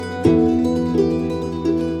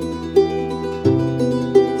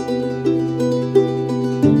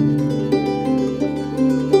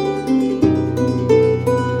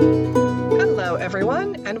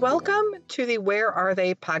welcome to the Where Are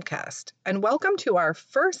They podcast, and welcome to our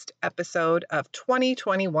first episode of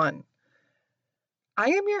 2021. I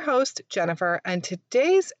am your host, Jennifer, and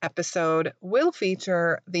today's episode will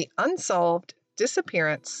feature the unsolved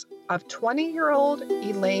disappearance of 20-year-old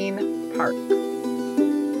Elaine Park.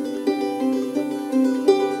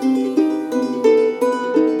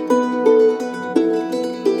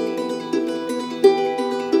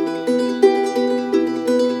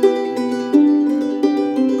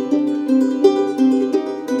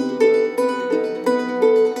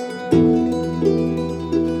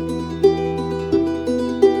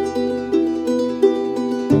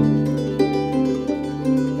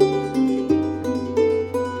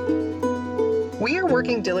 We are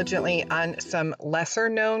working diligently on some lesser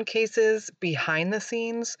known cases behind the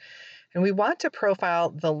scenes, and we want to profile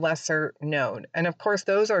the lesser known. And of course,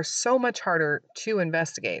 those are so much harder to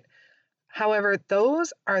investigate. However,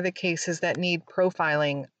 those are the cases that need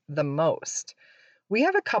profiling the most. We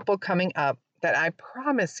have a couple coming up that I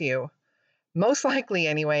promise you, most likely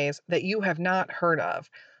anyways, that you have not heard of.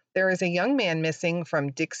 There is a young man missing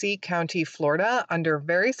from Dixie County, Florida, under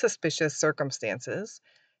very suspicious circumstances.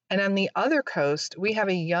 And on the other coast, we have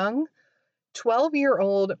a young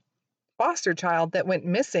 12-year-old foster child that went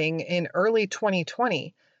missing in early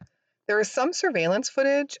 2020. There is some surveillance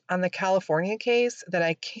footage on the California case that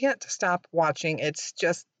I can't stop watching. It's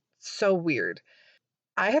just so weird.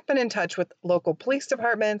 I have been in touch with local police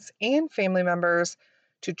departments and family members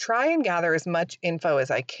to try and gather as much info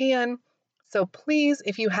as I can. So please,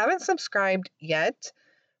 if you haven't subscribed yet,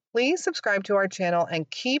 please subscribe to our channel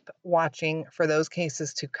and keep watching for those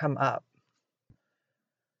cases to come up.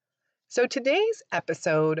 So today's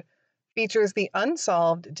episode features the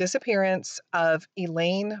unsolved disappearance of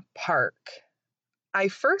Elaine Park. I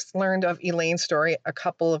first learned of Elaine's story a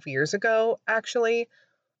couple of years ago, actually,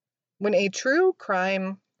 when a true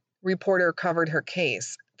crime reporter covered her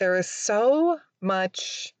case. There is so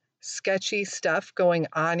much sketchy stuff going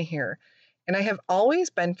on here, and I have always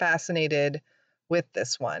been fascinated with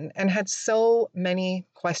this one and had so many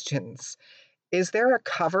questions. Is there a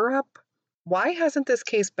cover-up? Why hasn't this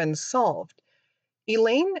case been solved?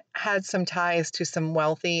 Elaine had some ties to some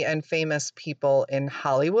wealthy and famous people in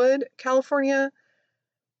Hollywood, California.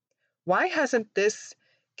 Why hasn't this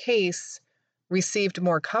case received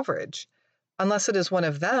more coverage, unless it is one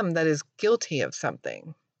of them that is guilty of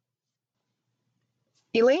something?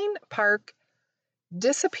 Elaine Park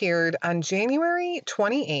disappeared on January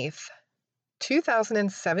 28th,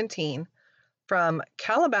 2017 from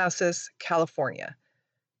Calabasas, California.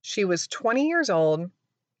 She was 20 years old,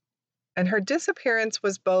 and her disappearance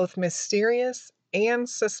was both mysterious and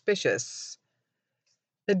suspicious.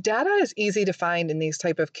 The data is easy to find in these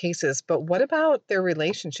type of cases, but what about their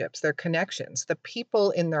relationships, their connections, the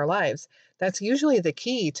people in their lives? That's usually the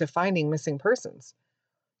key to finding missing persons.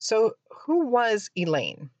 So who was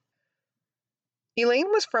Elaine?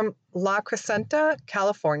 Elaine was from La Crescenta,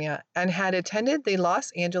 California, and had attended the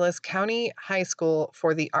Los Angeles County High School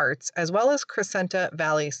for the Arts, as well as Crescenta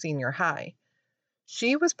Valley Senior High.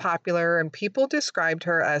 She was popular, and people described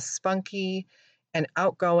her as spunky and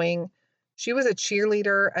outgoing. She was a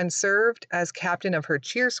cheerleader and served as captain of her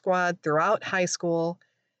cheer squad throughout high school.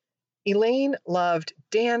 Elaine loved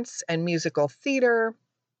dance and musical theater.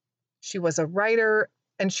 She was a writer,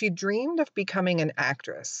 and she dreamed of becoming an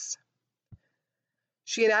actress.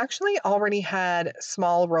 She had actually already had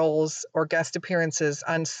small roles or guest appearances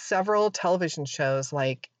on several television shows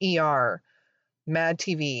like ER, Mad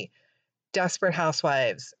TV, Desperate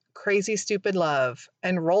Housewives, Crazy Stupid Love,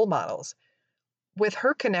 and Role Models. With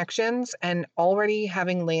her connections and already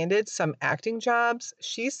having landed some acting jobs,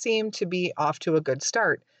 she seemed to be off to a good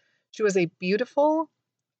start. She was a beautiful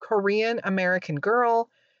Korean American girl,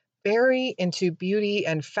 very into beauty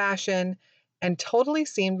and fashion, and totally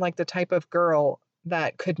seemed like the type of girl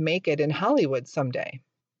that could make it in Hollywood someday.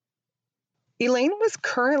 Elaine was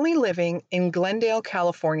currently living in Glendale,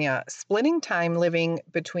 California, splitting time living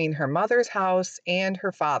between her mother's house and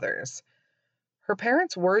her father's. Her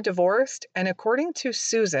parents were divorced, and according to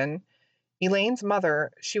Susan, Elaine's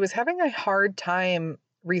mother, she was having a hard time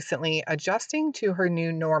recently adjusting to her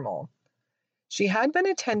new normal. She had been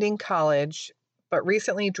attending college, but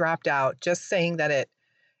recently dropped out, just saying that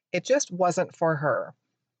it just wasn't for her.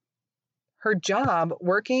 Her job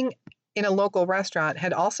working in a local restaurant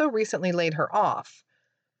had also recently laid her off.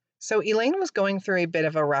 So Elaine was going through a bit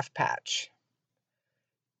of a rough patch.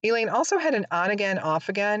 Elaine also had an on-again,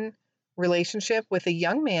 off-again relationship with a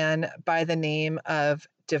young man by the name of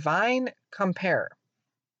Divine Compare.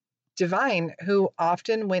 Divine, who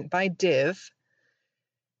often went by Div,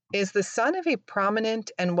 is the son of a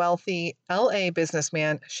prominent and wealthy LA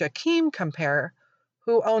businessman, Shaquem Compare,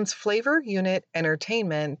 who owns Flavor Unit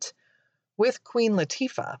Entertainment with Queen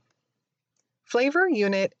Latifah. Flavor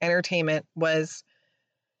Unit Entertainment was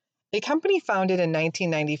a company founded in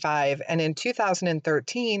 1995 and in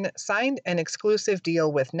 2013 signed an exclusive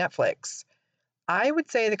deal with Netflix. I would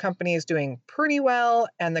say the company is doing pretty well,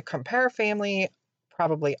 and the Compare family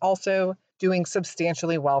probably also doing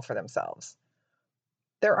substantially well for themselves.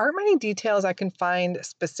 There aren't many details I can find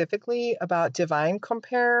specifically about Divine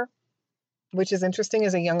Compare, which is interesting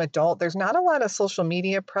as a young adult. There's not a lot of social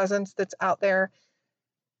media presence that's out there.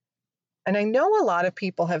 And I know a lot of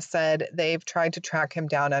people have said they've tried to track him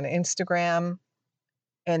down on Instagram,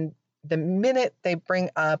 and the minute they bring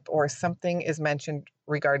up or something is mentioned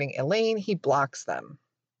regarding Elaine, he blocks them.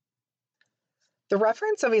 The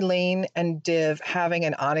reference of Elaine and Div having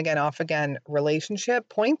an on again, off again relationship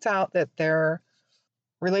points out that their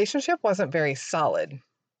relationship wasn't very solid.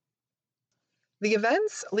 The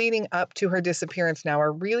events leading up to her disappearance now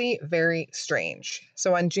are really very strange.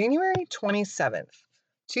 So on January 27th,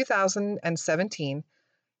 2017,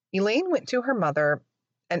 Elaine went to her mother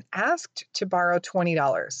and asked to borrow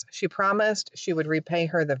 $20. She promised she would repay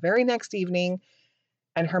her the very next evening,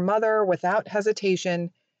 and her mother, without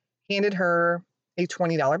hesitation, handed her a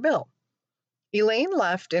 $20 bill. Elaine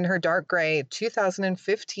left in her dark gray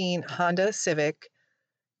 2015 Honda Civic,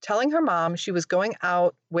 telling her mom she was going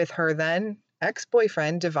out with her then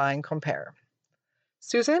ex-boyfriend, Divine Compare.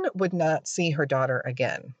 Susan would not see her daughter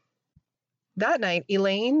again. That night,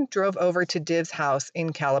 Elaine drove over to Div's house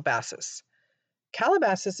in Calabasas.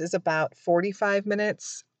 Calabasas is about 45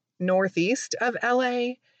 minutes northeast of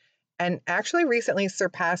LA and actually recently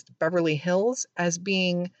surpassed Beverly Hills as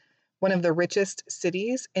being one of the richest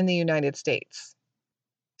cities in the United States.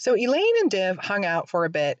 So Elaine and Div hung out for a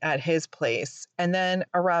bit at his place, and then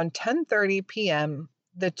around 10:30 p.m.,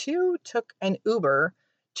 the two took an Uber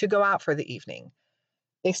to go out for the evening.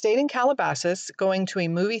 They stayed in Calabasas, going to a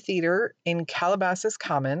movie theater in Calabasas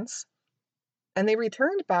Commons, and they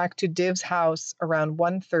returned back to Div's house around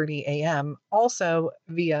 1:30 a.m., also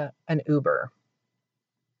via an Uber.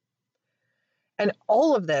 And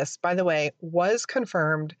all of this, by the way, was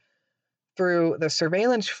confirmed through the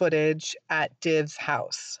surveillance footage at Div's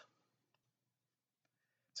house.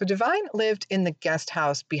 So Divine lived in the guest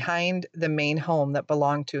house behind the main home that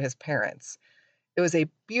belonged to his parents. It was a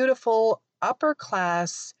beautiful, upper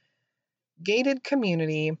class, gated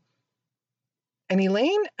community, and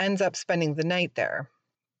Elaine ends up spending the night there.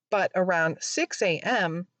 But around 6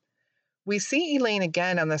 a.m., we see Elaine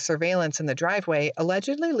again on the surveillance in the driveway,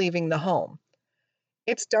 allegedly leaving the home.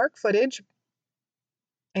 It's dark footage,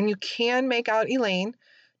 and you can make out Elaine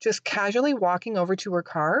just casually walking over to her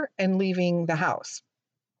car and leaving the house.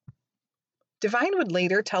 Divine would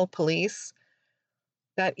later tell police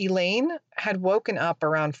that Elaine had woken up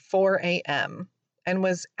around 4 a.m. and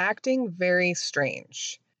was acting very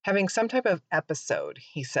strange, having some type of episode,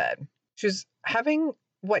 he said. She was having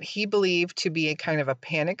what he believed to be a kind of a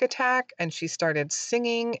panic attack, and she started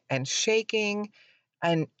singing and shaking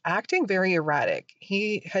and acting very erratic.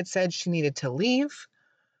 He had said she needed to leave,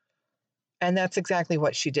 and that's exactly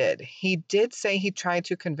what she did. He did say he tried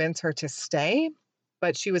to convince her to stay,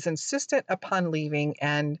 but she was insistent upon leaving,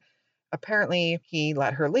 and apparently he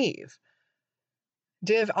let her leave.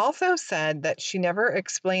 Div also said that she never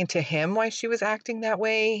explained to him why she was acting that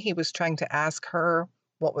way. He was trying to ask her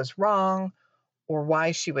what was wrong or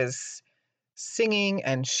why she was singing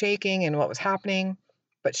and shaking and what was happening,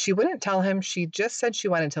 but she wouldn't tell him. She just said she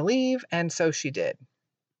wanted to leave, and so she did.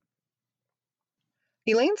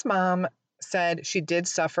 Elaine's mom said she did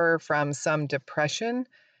suffer from some depression,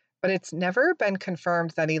 but it's never been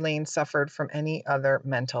confirmed that Elaine suffered from any other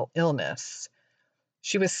mental illness.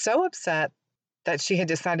 She was so upset that she had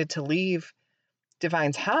decided to leave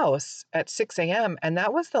Divine's house at 6 a.m., and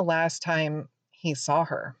that was the last time he saw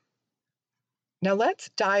her. Now let's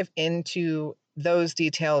dive into those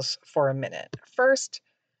details for a minute. First,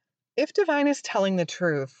 if Divine is telling the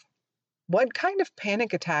truth, what kind of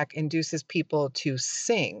panic attack induces people to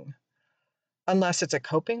sing? Unless it's a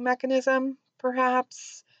coping mechanism,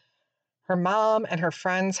 perhaps. Her mom and her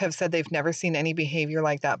friends have said they've never seen any behavior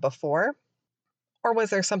like that before. Or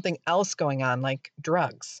was there something else going on, like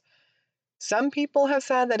drugs? Some people have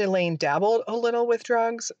said that Elaine dabbled a little with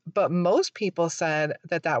drugs, but most people said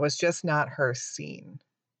that that was just not her scene.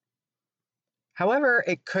 However,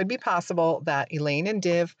 it could be possible that Elaine and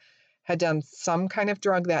Div had done some kind of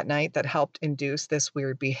drug that night that helped induce this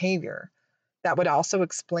weird behavior. That would also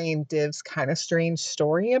explain Div's kind of strange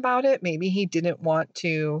story about it. Maybe he didn't want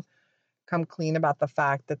to come clean about the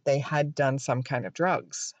fact that they had done some kind of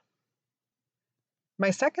drugs. My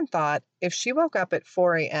second thought, if she woke up at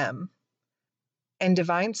 4 a.m. and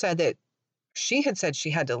Divine said that she had said she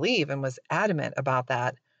had to leave and was adamant about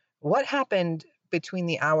that, what happened between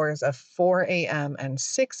the hours of 4 a.m. and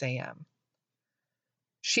 6 a.m.?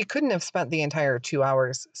 She couldn't have spent the entire 2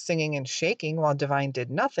 hours singing and shaking while Divine did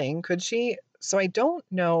nothing, could she? So I don't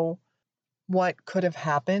know what could have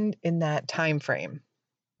happened in that time frame.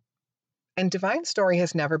 And Divine's story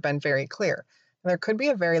has never been very clear. There could be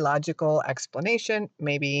a very logical explanation.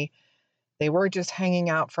 Maybe they were just hanging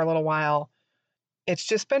out for a little while. It's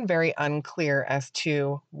just been very unclear as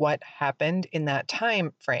to what happened in that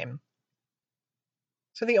time frame.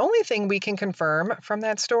 So the only thing we can confirm from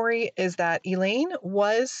that story is that Elaine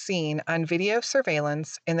was seen on video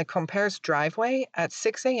surveillance in the Compere's driveway at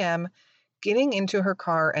 6 a.m., getting into her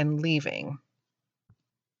car and leaving.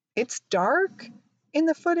 It's dark in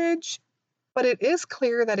the footage, but it is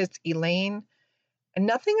clear that it's Elaine, and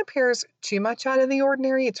nothing appears too much out of the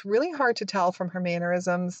ordinary. It's really hard to tell from her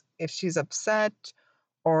mannerisms if she's upset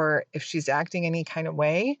or if she's acting any kind of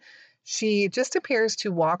way. She just appears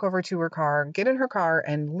to walk over to her car, get in her car,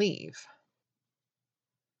 and leave.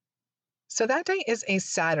 So that day is a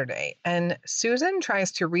Saturday, and Susan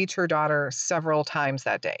tries to reach her daughter several times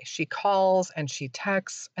that day. She calls and she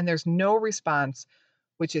texts, and there's no response,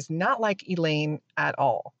 which is not like Elaine at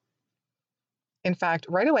all. In fact,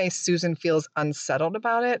 right away, Susan feels unsettled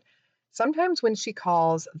about it. Sometimes when she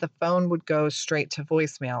calls, the phone would go straight to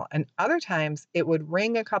voicemail, and other times it would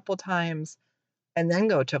ring a couple times and then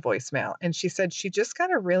go to voicemail. And she said she just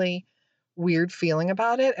got a really weird feeling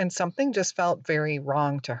about it, and something just felt very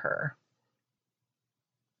wrong to her.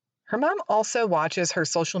 Her mom also watches her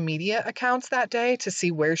social media accounts that day to see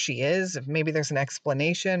where she is, if maybe there's an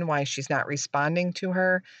explanation why she's not responding to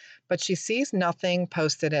her, but she sees nothing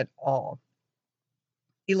posted at all.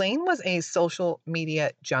 Elaine was a social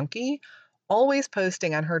media junkie, always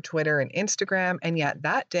posting on her Twitter and Instagram, and yet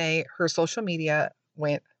that day her social media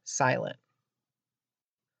went silent.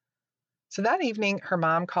 So that evening, her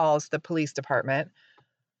mom calls the police department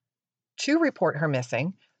to report her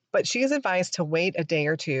missing, but she is advised to wait a day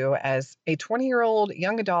or two as a 20-year-old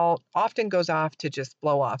young adult often goes off to just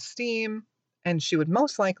blow off steam, and she would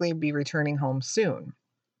most likely be returning home soon.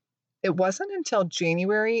 It wasn't until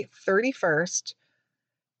January 31st,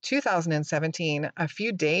 2017, a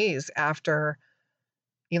few days after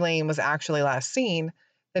Elaine was actually last seen,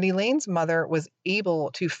 that Elaine's mother was able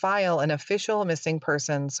to file an official missing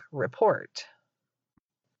persons report.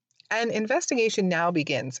 An investigation now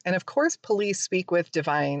begins, and of course, police speak with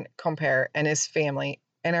Divine Compere and his family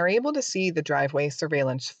and are able to see the driveway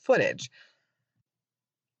surveillance footage.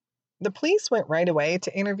 The police went right away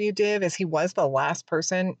to interview Div as he was the last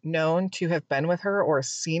person known to have been with her or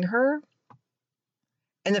seen her.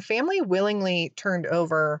 And the family willingly turned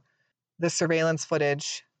over the surveillance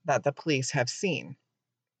footage that the police have seen.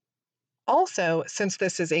 Also, since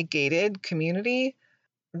this is a gated community,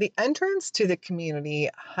 the entrance to the community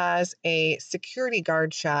has a security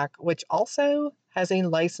guard shack, which also has a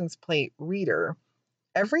license plate reader.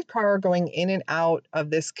 Every car going in and out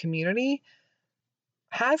of this community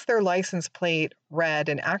has their license plate read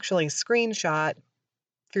and actually screenshot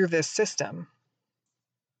through this system.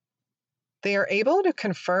 They are able to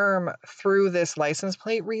confirm through this license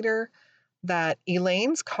plate reader that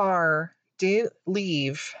Elaine's car did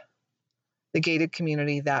leave the gated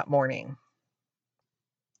community that morning.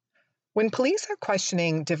 When police are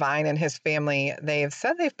questioning Divine and his family, they have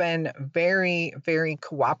said they've been very, very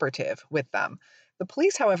cooperative with them. The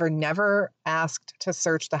police, however, never asked to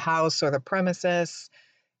search the house or the premises,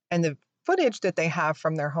 and the footage that they have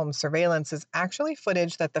from their home surveillance is actually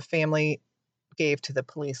footage that the family gave to the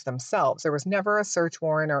police themselves. There was never a search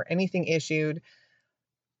warrant or anything issued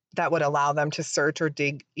that would allow them to search or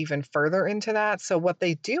dig even further into that. So what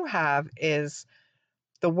they do have is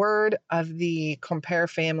the word of the Compere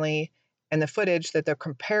family and the footage that the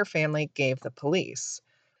Compere family gave the police.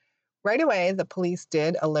 Right away, the police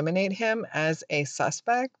did eliminate him as a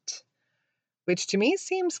suspect, which to me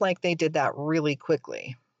seems like they did that really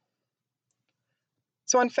quickly.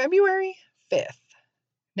 So on February 5th,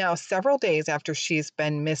 now several days after she's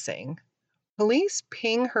been missing, police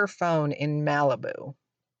ping her phone in Malibu.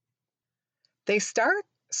 They start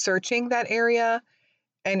searching that area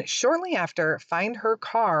and shortly after find her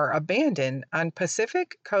car abandoned on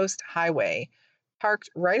Pacific Coast Highway, parked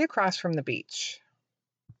right across from the beach.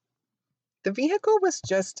 The vehicle was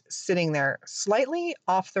just sitting there, slightly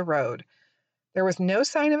off the road. There was no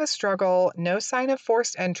sign of a struggle, no sign of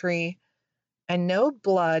forced entry, and no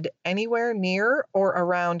blood anywhere near or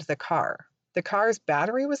around the car. The car's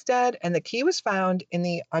battery was dead, and the key was found in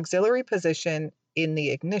the auxiliary position in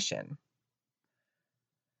the ignition.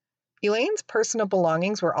 Elaine's personal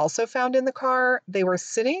belongings were also found in the car. They were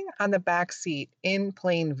sitting on the back seat in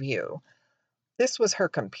plain view. This was her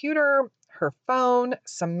computer, her phone,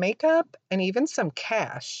 some makeup, and even some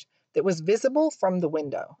cash that was visible from the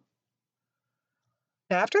window.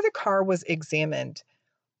 Now, after the car was examined,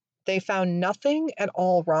 they found nothing at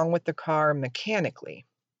all wrong with the car mechanically.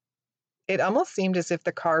 It almost seemed as if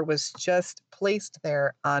the car was just placed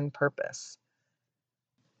there on purpose.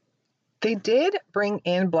 They did bring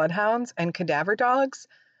in bloodhounds and cadaver dogs,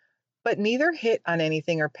 but neither hit on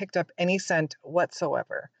anything or picked up any scent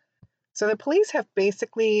whatsoever. So the police have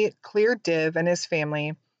basically cleared Div and his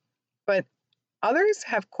family, but others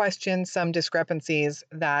have questioned some discrepancies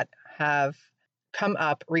that have come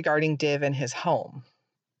up regarding Div and his home.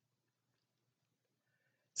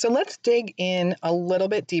 So let's dig in a little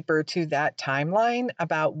bit deeper to that timeline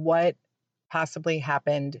about what possibly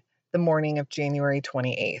happened the morning of January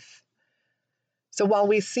 28th. So while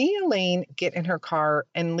we see Elaine get in her car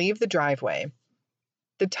and leave the driveway,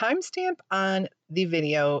 the timestamp on the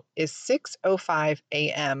video is 6:05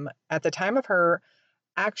 a.m. at the time of her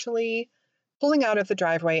actually pulling out of the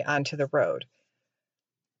driveway onto the road.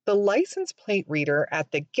 The license plate reader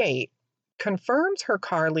at the gate confirms her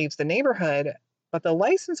car leaves the neighborhood, but the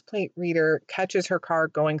license plate reader catches her car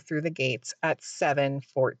going through the gates at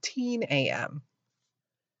 7:14 a.m.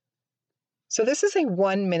 So this is a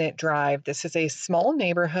 1-minute drive. This is a small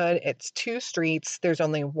neighborhood. It's 2 streets. There's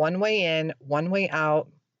only one way in, one way out,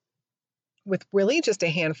 with really just a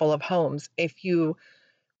handful of homes. If you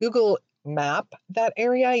Google map that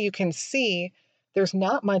area, you can see there's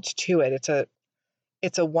not much to it.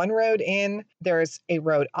 It's a one road in. There's a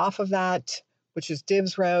road off of that, which is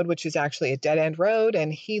Div's Road, which is actually a dead-end road,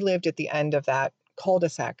 and he lived at the end of that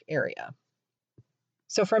cul-de-sac area.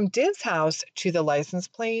 So from Div's house to the license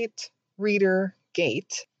plate reader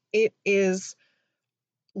gate, it is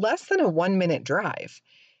less than a 1-minute drive.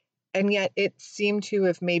 And yet it seemed to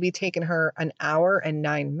have maybe taken her an hour and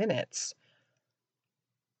 9 minutes.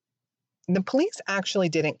 The police actually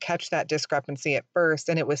didn't catch that discrepancy at first,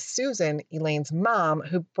 and it was Susan, Elaine's mom,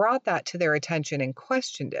 who brought that to their attention and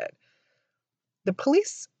questioned it. The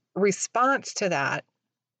police response to that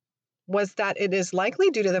was that it is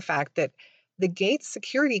likely due to the fact that the gate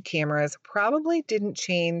security cameras probably didn't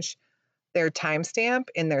change their timestamp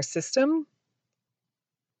in their system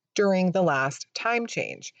during the last time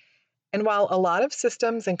change. And while a lot of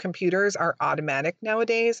systems and computers are automatic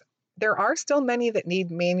nowadays, there are still many that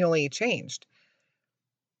need manually changed.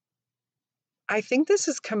 I think this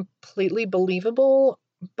is completely believable,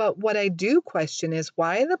 but what I do question is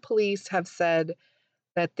why the police have said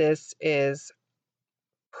that this is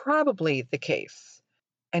probably the case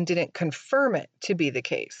and didn't confirm it to be the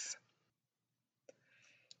case.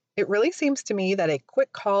 It really seems to me that a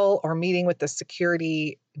quick call or meeting with the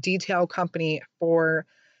security detail company for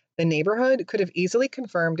the neighborhood could have easily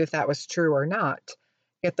confirmed if that was true or not.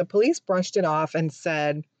 Yet the police brushed it off and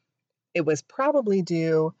said it was probably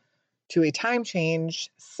due to a time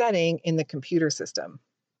change setting in the computer system,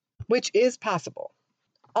 which is possible.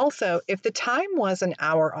 Also, if the time was an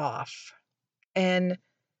hour off and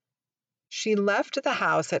she left the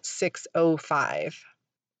house at 6:05,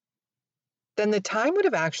 then the time would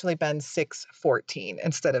have actually been 6:14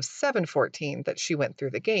 instead of 7:14 that she went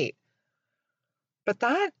through the gate. But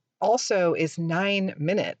that also is 9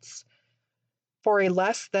 minutes for a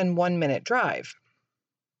less than 1-minute drive,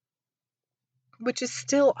 which is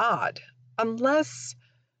still odd, unless,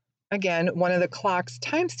 again, one of the clock's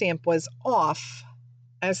timestamp was off,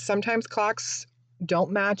 as sometimes clocks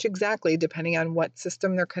don't match exactly depending on what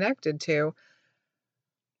system they're connected to.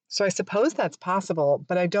 So I suppose that's possible,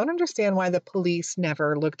 but I don't understand why the police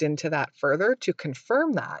never looked into that further to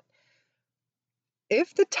confirm that.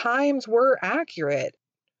 If the times were accurate,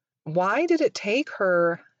 why did it take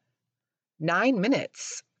her 9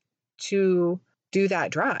 minutes to do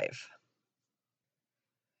that drive?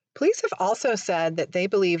 Police have also said that they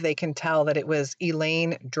believe they can tell that it was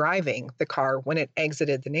Elaine driving the car when it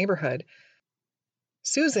exited the neighborhood.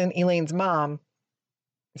 Susan, Elaine's mom,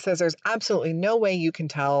 says there's absolutely no way you can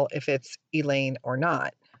tell if it's Elaine or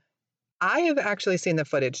not. I have actually seen the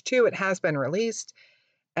footage too. It has been released,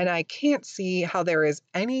 and I can't see how there is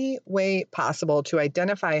any way possible to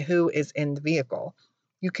identify who is in the vehicle.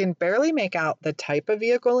 You can barely make out the type of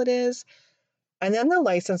vehicle it is, and then the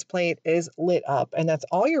license plate is lit up, and that's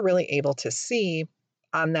all you're really able to see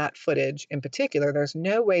on that footage in particular. There's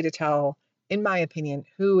no way to tell, in my opinion,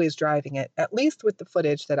 who is driving it, at least with the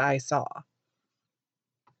footage that I saw.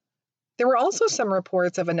 There were also some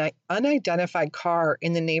reports of an unidentified car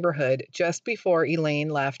in the neighborhood just before Elaine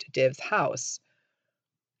left Div's house.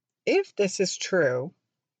 If this is true,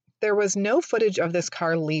 there was no footage of this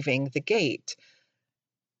car leaving the gate.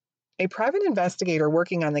 A private investigator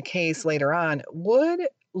working on the case later on would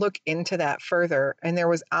look into that further, and there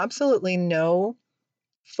was absolutely no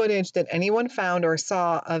footage that anyone found or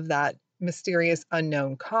saw of that mysterious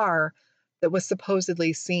unknown car that was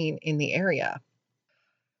supposedly seen in the area.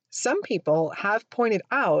 Some people have pointed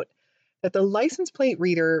out that the license plate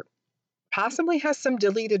reader possibly has some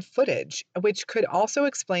deleted footage, which could also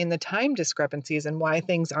explain the time discrepancies and why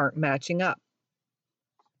things aren't matching up.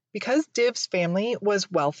 Because Div's family was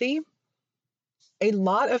wealthy, a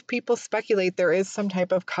lot of people speculate there is some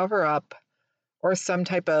type of cover up or some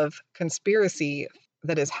type of conspiracy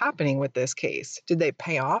that is happening with this case. Did they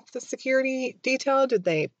pay off the security detail? Did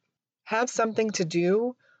they have something to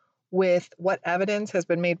do with what evidence has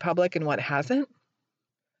been made public and what hasn't?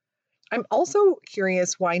 I'm also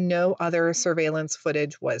curious why no other surveillance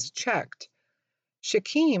footage was checked.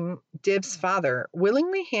 Shaquem, Div's father,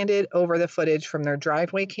 willingly handed over the footage from their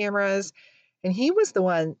driveway cameras, and he was the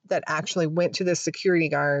one that actually went to the security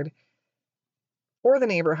guard for the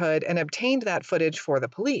neighborhood and obtained that footage for the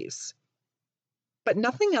police. But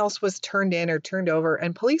nothing else was turned in or turned over,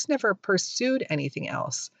 and police never pursued anything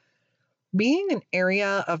else. Being an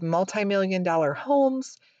area of multi-million-dollar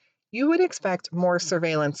homes, you would expect more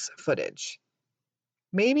surveillance footage.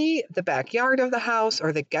 Maybe the backyard of the house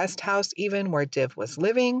or the guest house, even where Div was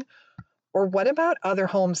living. Or what about other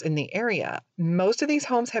homes in the area? Most of these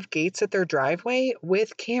homes have gates at their driveway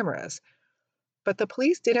with cameras, but the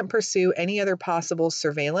police didn't pursue any other possible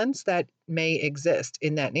surveillance that may exist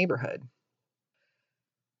in that neighborhood.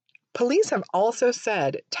 Police have also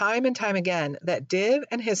said time and time again that Div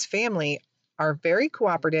and his family are very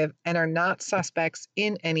cooperative and are not suspects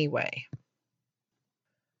in any way.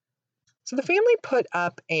 So the family put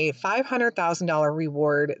up a $500,000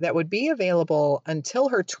 reward that would be available until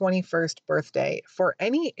her 21st birthday for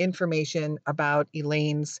any information about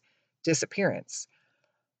Elaine's disappearance.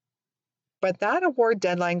 But that award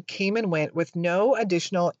deadline came and went with no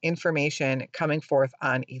additional information coming forth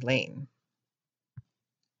on Elaine.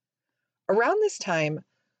 Around this time,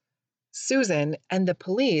 Susan and the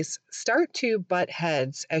police start to butt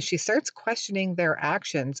heads as she starts questioning their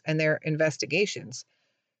actions and their investigations.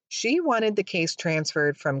 She wanted the case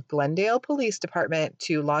transferred from Glendale Police Department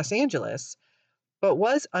to Los Angeles, but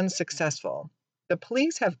was unsuccessful. The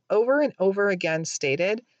police have over and over again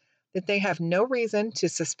stated that they have no reason to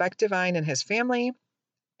suspect Devine and his family,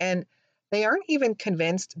 and they aren't even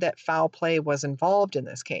convinced that foul play was involved in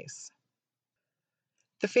this case.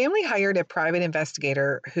 The family hired a private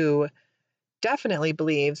investigator who definitely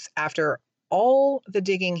believes, after all the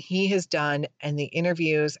digging he has done and the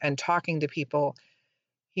interviews and talking to people,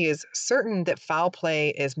 he is certain that foul play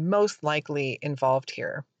is most likely involved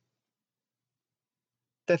here.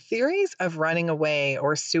 The theories of running away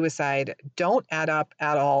or suicide don't add up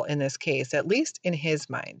at all in this case, at least in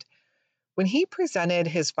his mind. When he presented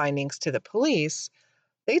his findings to the police,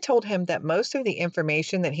 they told him that most of the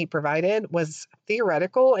information that he provided was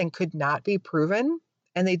theoretical and could not be proven,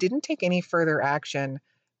 and they didn't take any further action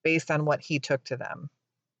based on what he took to them.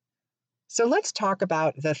 So let's talk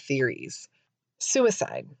about the theories.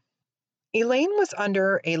 Suicide. Elaine was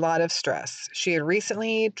under a lot of stress. She had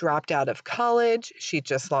recently dropped out of college. She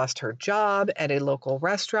just lost her job at a local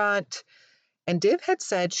restaurant. And Div had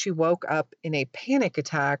said she woke up in a panic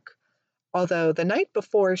attack, although the night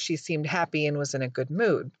before she seemed happy and was in a good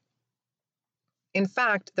mood. In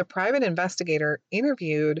fact, the private investigator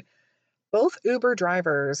interviewed both Uber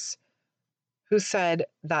drivers who said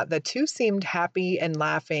that the two seemed happy and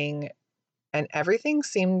laughing, and everything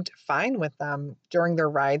seemed fine with them during their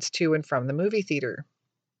rides to and from the movie theater.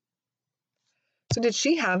 So did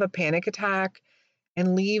she have a panic attack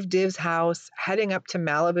and leave Div's house heading up to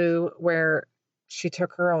Malibu where she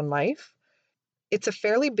took her own life? It's a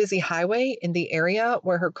fairly busy highway in the area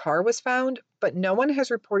where her car was found, but no one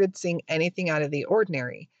has reported seeing anything out of the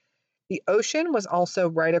ordinary. The ocean was also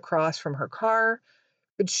right across from her car.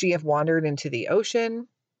 Could she have wandered into the ocean?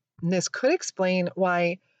 And this could explain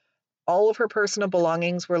why all of her personal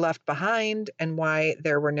belongings were left behind and why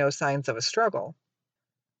there were no signs of a struggle.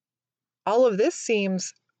 All of this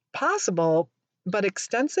seems possible, but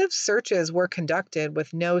extensive searches were conducted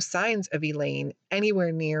with no signs of Elaine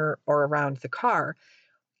anywhere near or around the car.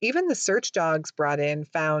 Even the search dogs brought in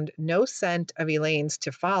found no scent of Elaine's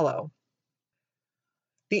to follow.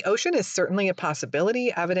 The ocean is certainly a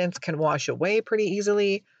possibility. Evidence can wash away pretty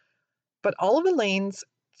easily, but all of Elaine's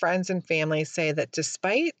friends and family say that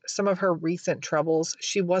despite some of her recent troubles,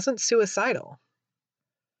 she wasn't suicidal.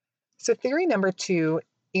 So theory number 2,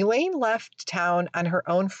 Elaine left town on her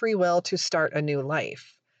own free will to start a new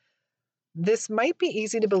life. This might be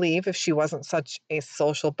easy to believe if she wasn't such a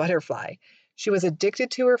social butterfly. She was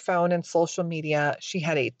addicted to her phone and social media. She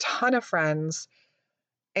had a ton of friends,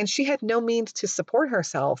 and she had no means to support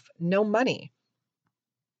herself, no money.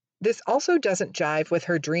 This also doesn't jive with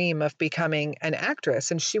her dream of becoming an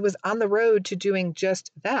actress, and she was on the road to doing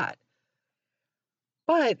just that.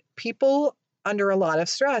 But people under a lot of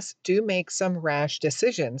stress do make some rash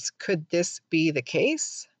decisions. Could this be the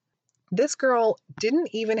case? This girl didn't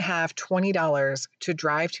even have $20 to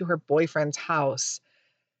drive to her boyfriend's house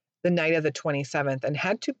the night of the 27th and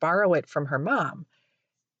had to borrow it from her mom.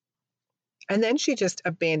 And then she just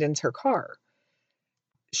abandons her car.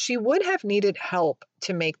 She would have needed help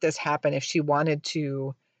to make this happen if she wanted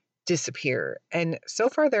to disappear. And so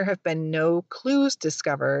far, there have been no clues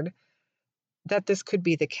discovered that this could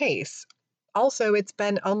be the case. Also, it's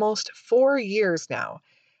been almost 4 years now.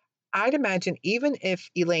 I'd imagine even if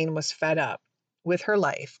Elaine was fed up with her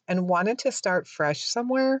life and wanted to start fresh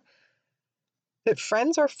somewhere, that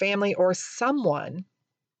friends or family or someone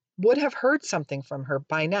would have heard something from her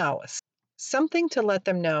by now, something to let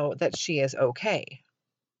them know that she is okay.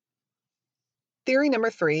 Theory number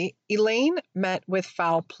 3, Elaine met with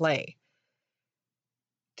foul play.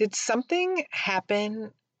 Did something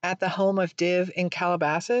happen at the home of Div in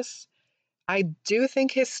Calabasas? I do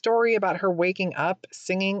think his story about her waking up,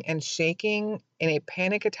 singing and shaking in a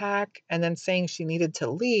panic attack, and then saying she needed to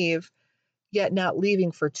leave, yet not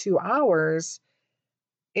leaving for 2 hours,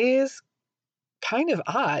 is kind of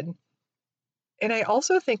odd. And I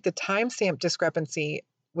also think the timestamp discrepancy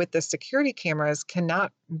with the security cameras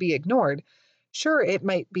cannot be ignored. Sure, it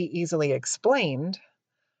might be easily explained,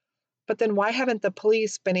 but then why haven't the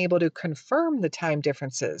police been able to confirm the time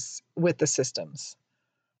differences with the systems?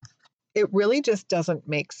 It really just doesn't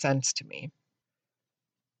make sense to me.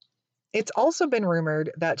 It's also been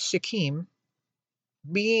rumored that Shaquem,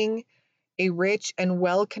 being a rich and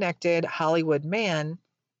well connected Hollywood man,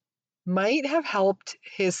 might have helped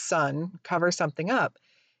his son cover something up.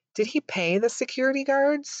 Did he pay the security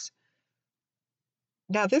guards?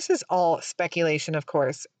 Now, this is all speculation, of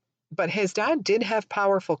course, but his dad did have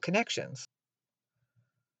powerful connections.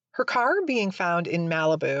 Her car being found in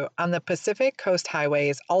Malibu on the Pacific Coast Highway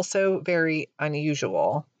is also very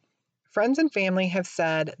unusual. Friends and family have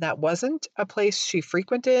said that wasn't a place she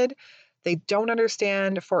frequented. They don't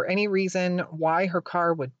understand for any reason why her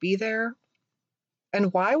car would be there.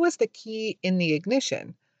 And why was the key in the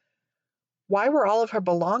ignition? Why were all of her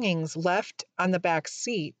belongings left on the back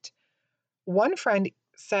seat? One friend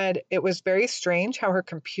said it was very strange how her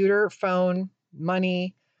computer, phone,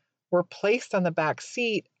 money were placed on the back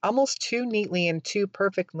seat almost too neatly and too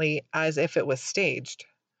perfectly as if it was staged.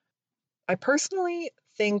 I personally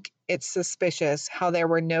think it's suspicious how there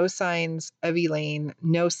were no signs of Elaine,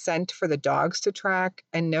 no scent for the dogs to track,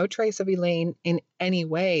 and no trace of Elaine in any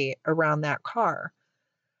way around that car.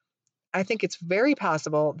 I think it's very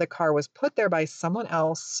possible the car was put there by someone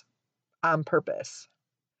else on purpose.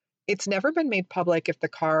 It's never been made public if the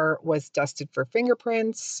car was dusted for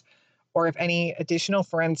fingerprints or if any additional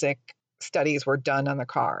forensic studies were done on the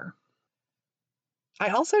car. I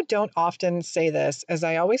also don't often say this, as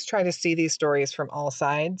I always try to see these stories from all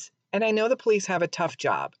sides, and I know the police have a tough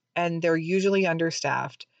job and they're usually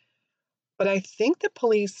understaffed, but I think the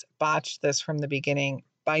police botched this from the beginning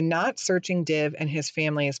by not searching Div and his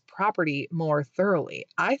family's property more thoroughly.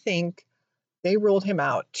 I think they ruled him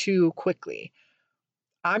out too quickly.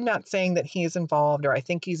 I'm not saying that he's involved or I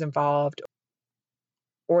think he's involved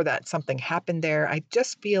or that something happened there. I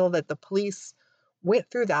just feel that the police went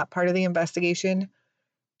through that part of the investigation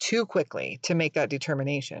too quickly to make that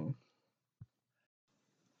determination.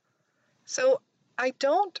 So I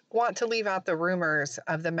don't want to leave out the rumors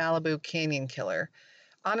of the Malibu Canyon Killer.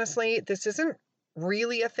 Honestly, this isn't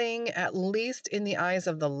really a thing, at least in the eyes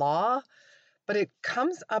of the law, but it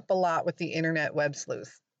comes up a lot with the internet web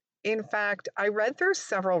sleuths. In fact, I read through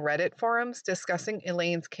several Reddit forums discussing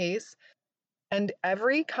Elaine's case, and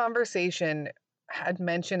every conversation had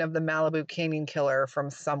mention of the Malibu Canyon Killer from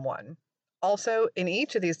someone. Also, in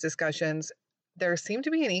each of these discussions, there seemed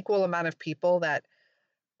to be an equal amount of people that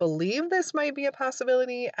believe this might be a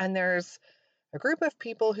possibility, and there's a group of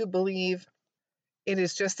people who believe it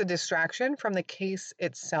is just a distraction from the case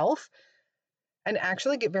itself and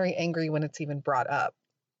actually get very angry when it's even brought up.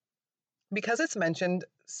 Because it's mentioned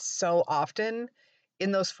so often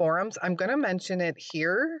in those forums, I'm going to mention it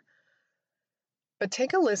here, but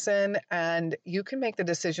take a listen and you can make the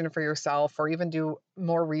decision for yourself or even do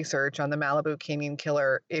more research on the Malibu Canyon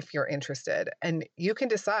Killer if you're interested. And you can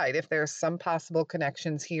decide if there's some possible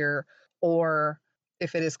connections here or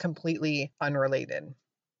if it is completely unrelated.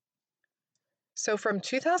 So from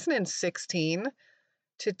 2016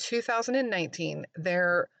 to 2019,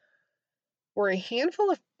 there were a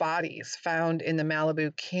handful of bodies found in the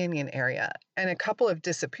Malibu Canyon area and a couple of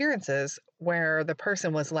disappearances where the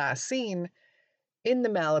person was last seen in the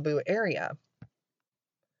Malibu area.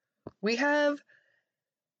 We have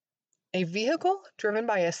a vehicle driven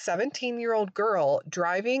by a 17-year-old girl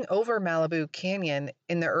driving over Malibu Canyon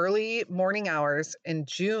in the early morning hours in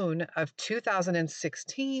June of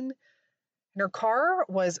 2016. And her car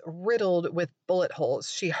was riddled with bullet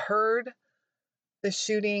holes. She heard the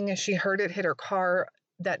shooting, she heard it hit her car.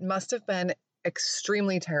 That must have been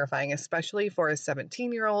extremely terrifying, especially for a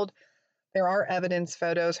 17-year-old. There are evidence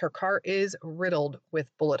photos. Her car is riddled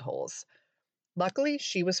with bullet holes. Luckily,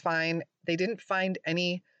 she was fine. They didn't find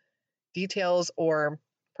any details or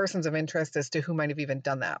persons of interest as to who might have even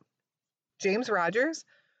done that. James Rogers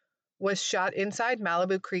was shot inside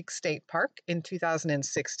Malibu Creek State Park in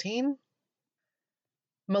 2016.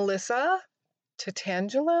 Melissa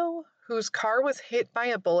Tatangelo, whose car was hit by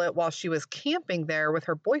a bullet while she was camping there with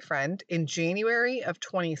her boyfriend in January of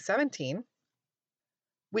 2017.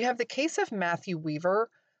 We have the case of Matthew Weaver,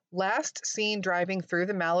 last seen driving through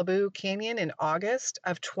the Malibu Canyon in August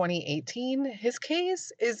of 2018. His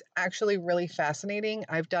case is actually really fascinating.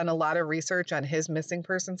 I've done a lot of research on his missing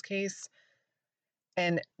persons case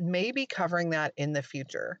and may be covering that in the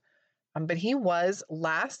future. But he was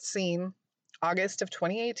last seen August of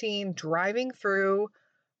 2018 driving through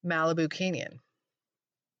Malibu Canyon.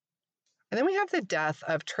 And then we have the death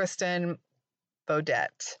of Tristan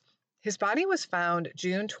Beaudette. His body was found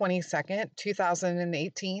June 22nd,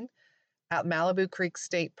 2018 at Malibu Creek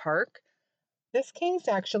State Park. This case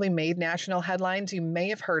actually made national headlines. You may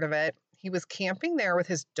have heard of it. He was camping there with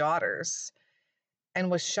his daughters and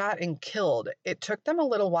was shot and killed. It took them a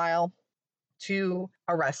little while to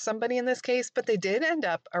arrest somebody in this case, but they did end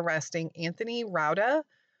up arresting Anthony Rauda,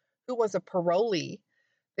 who was a parolee.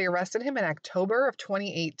 They arrested him in October of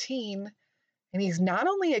 2018. And he's not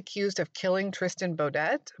only accused of killing Tristan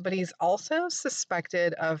Beaudette, but he's also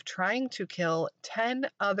suspected of trying to kill 10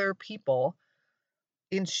 other people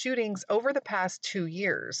in shootings over the past 2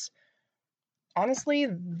 years. Honestly,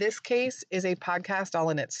 this case is a podcast all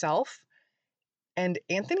in itself. And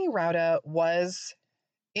Anthony Rauda was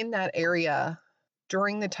in that area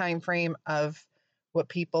during the time frame of what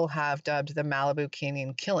people have dubbed the Malibu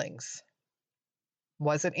Canyon killings.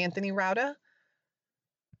 Was it Anthony Rauda?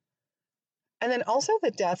 And then also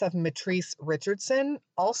the death of Matrice Richardson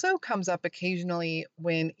also comes up occasionally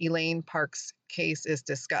when Elaine Park's case is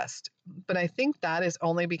discussed. But I think that is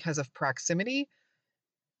only because of proximity.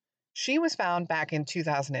 She was found back in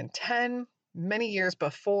 2010, many years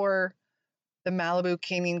before the Malibu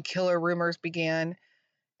Canyon killer rumors began.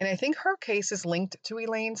 And I think her case is linked to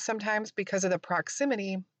Elaine's sometimes because of the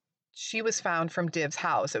proximity. She was found from Div's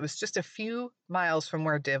house. It was just a few miles from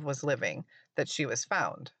where Div was living that she was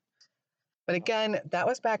found. But again, that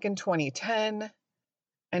was back in 2010,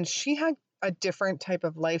 and she had a different type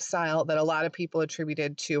of lifestyle that a lot of people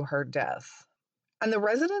attributed to her death. And the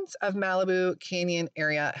residents of Malibu Canyon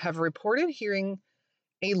area have reported hearing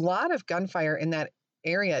a lot of gunfire in that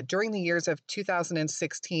area during the years of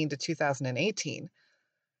 2016 to 2018.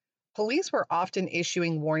 Police were often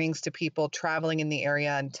issuing warnings to people traveling in the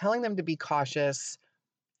area and telling them to be cautious.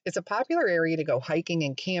 It's a popular area to go hiking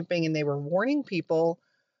and camping, and they were warning people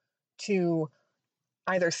to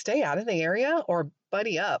either stay out of the area or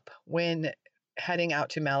buddy up when heading out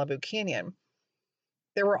to Malibu Canyon.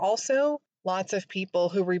 There were also lots of people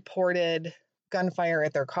who reported gunfire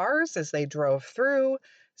at their cars as they drove through.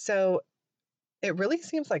 So it really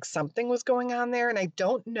seems like something was going on there. And I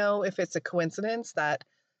don't know if it's a coincidence that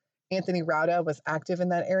Anthony Rauda was active in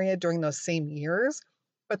that area during those same years,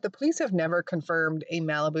 but the police have never confirmed a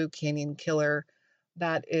Malibu Canyon killer.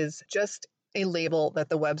 That is just a label that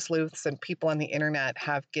the web sleuths and people on the internet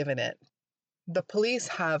have given it. The police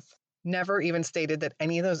have never even stated that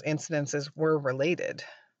any of those incidences were related.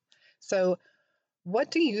 So,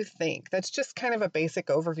 what do you think? That's just kind of a basic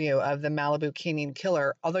overview of the Malibu Canyon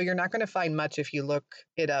killer, although you're not going to find much if you look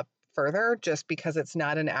it up further, just because it's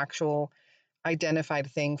not an actual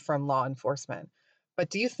identified thing from law enforcement. But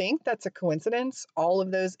do you think that's a coincidence, all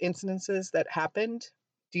of those incidences that happened?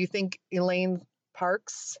 Do you think Elaine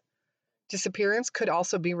Park's disappearance could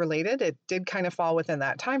also be related? It did kind of fall within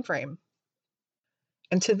that time frame.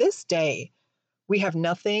 And to this day, we have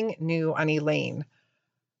nothing new on Elaine.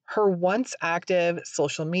 Her once active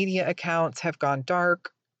social media accounts have gone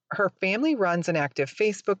dark. Her family runs an active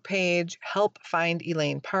Facebook page, Help Find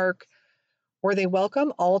Elaine Park, where they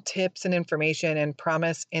welcome all tips and information and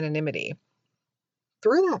promise anonymity.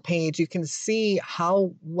 Through that page, you can see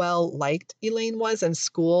how well liked Elaine was in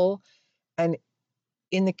school and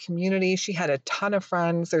in the community. She had a ton of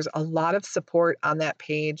friends. There's a lot of support on that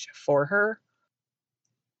page for her.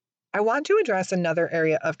 I want to address another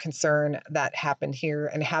area of concern that happened here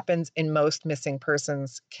and happens in most missing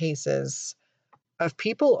persons cases of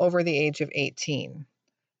people over the age of 18.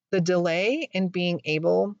 The delay in being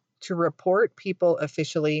able to report people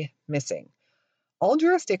officially missing. All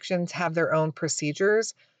jurisdictions have their own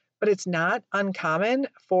procedures, but it's not uncommon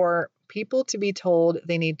for people to be told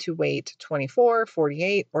they need to wait 24,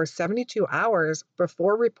 48, or 72 hours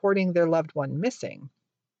before reporting their loved one missing.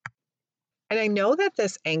 And I know that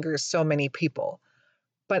this angers so many people,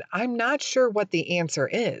 but I'm not sure what the answer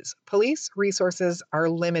is. Police resources are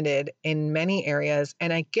limited in many areas,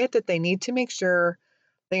 and I get that they need to make sure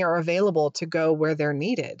they are available to go where they're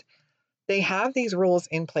needed. They have these rules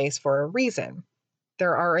in place for a reason.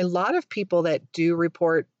 There are a lot of people that do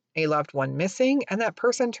report a loved one missing, and that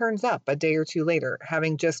person turns up a day or two later,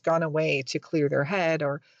 having just gone away to clear their head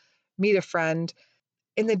or meet a friend.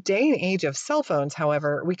 In the day and age of cell phones,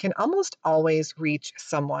 however, we can almost always reach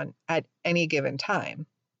someone at any given time.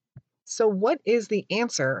 So, what is the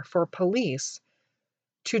answer for police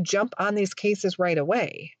to jump on these cases right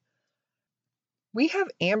away? We have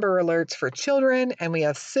amber alerts for children and we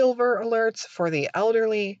have silver alerts for the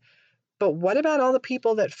elderly, but what about all the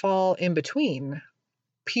people that fall in between?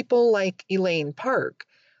 People like Elaine Park.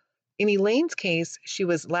 In Elaine's case, she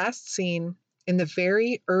was last seen in the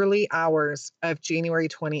very early hours of January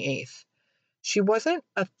 28th. She wasn't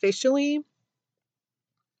officially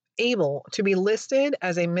able to be listed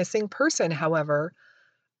as a missing person, however,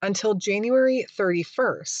 until January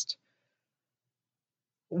 31st.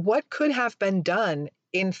 What could have been done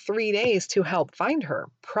in 3 days to help find her?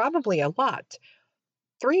 Probably a lot.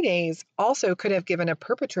 3 days also could have given a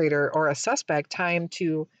perpetrator or a suspect time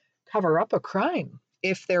to cover up a crime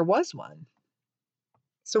if there was one.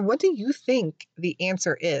 So, what do you think the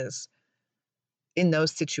answer is in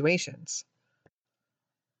those situations?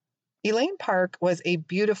 Elaine Park was a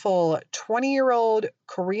beautiful 20-year-old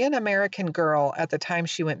Korean American girl at the time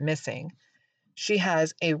she went missing. She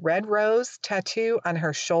has a red rose tattoo on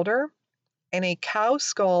her shoulder and a cow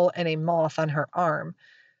skull and a moth on her arm.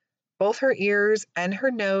 Both her ears and her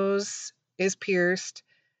nose is pierced.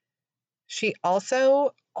 She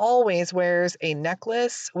also always wears a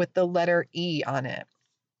necklace with the letter E on it.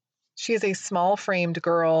 She is a small framed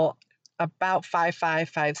girl, about 5'5",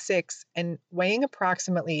 5'6", and weighing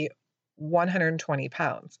approximately 120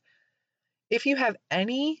 pounds. If you have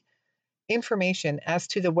any information as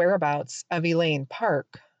to the whereabouts of Elaine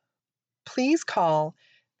Park, please call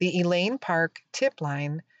the Elaine Park tip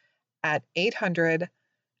line at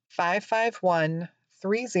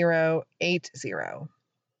 800-551-3080.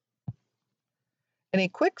 And a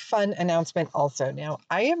quick fun announcement also. Now,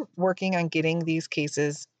 I am working on getting these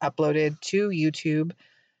cases uploaded to YouTube.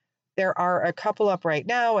 There are a couple up right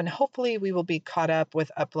now, and hopefully we will be caught up with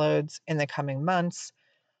uploads in the coming months.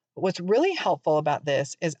 What's really helpful about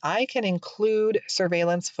this is I can include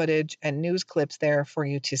surveillance footage and news clips there for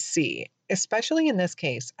you to see. Especially in this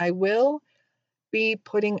case, I will be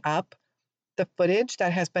putting up the footage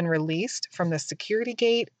that has been released from the security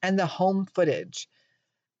gate and the home footage.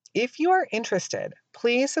 If you are interested,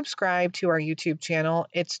 please subscribe to our YouTube channel.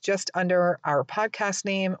 It's just under our podcast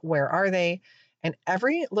name, Where Are They? And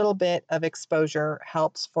every little bit of exposure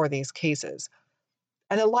helps for these cases.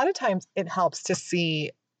 And a lot of times it helps to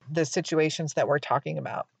see the situations that we're talking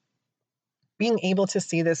about. Being able to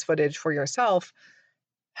see this footage for yourself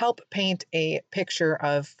help paint a picture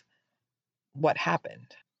of what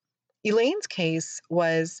happened. Elaine's case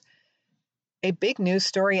was a big news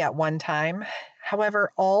story at one time.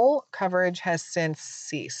 However, all coverage has since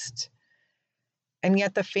ceased. And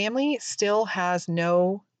yet the family still has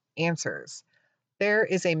no answers. There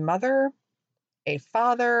is a mother, a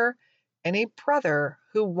father, and a brother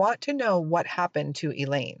who want to know what happened to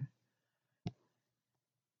Elaine.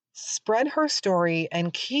 Spread her story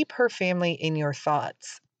and keep her family in your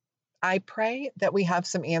thoughts. I pray that we have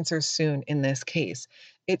some answers soon in this case.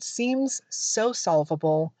 It seems so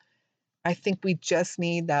solvable. I think we just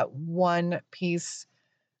need that one piece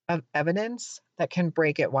of evidence that can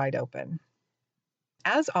break it wide open.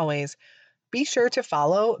 As always, be sure to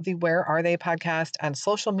follow the Where Are They podcast on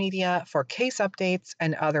social media for case updates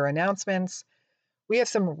and other announcements. We have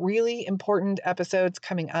some really important episodes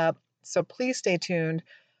coming up, so please stay tuned.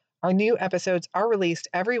 Our new episodes are released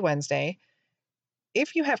every Wednesday.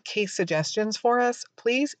 If you have case suggestions for us,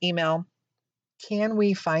 please email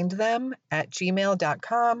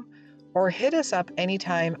canwefindthem@gmail.com or hit us up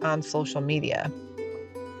anytime on social media.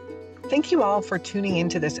 Thank you all for tuning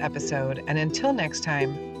into this episode, and until next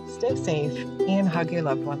time, stay safe and hug your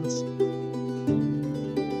loved ones.